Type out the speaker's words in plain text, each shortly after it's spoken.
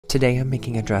Today I'm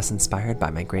making a dress inspired by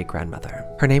my great-grandmother.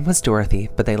 Her name was Dorothy,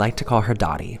 but they liked to call her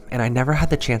Dottie, and I never had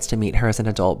the chance to meet her as an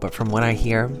adult, but from what I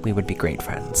hear, we would be great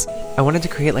friends. I wanted to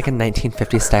create like a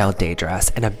 1950s style day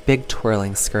dress, and a big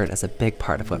twirling skirt is a big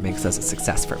part of what makes this a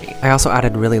success for me. I also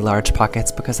added really large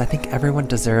pockets because I think everyone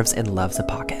deserves and loves a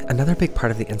pocket. Another big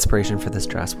part of the inspiration for this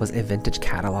dress was a vintage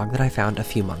catalog that I found a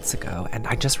few months ago, and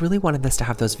I just really wanted this to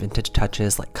have those vintage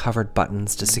touches like covered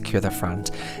buttons to secure the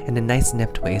front, and a nice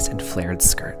nipped waist and flared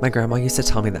skirt. My grandma used to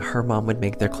tell me that her mom would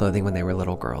make their clothing when they were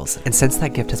little girls, and since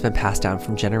that gift has been passed down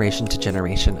from generation to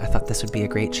generation, I thought this would be a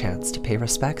great chance to pay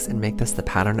respects and make this the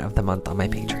pattern of the month on my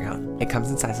Patreon. It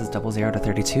comes in sizes 00 to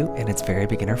 32, and it's very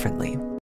beginner friendly.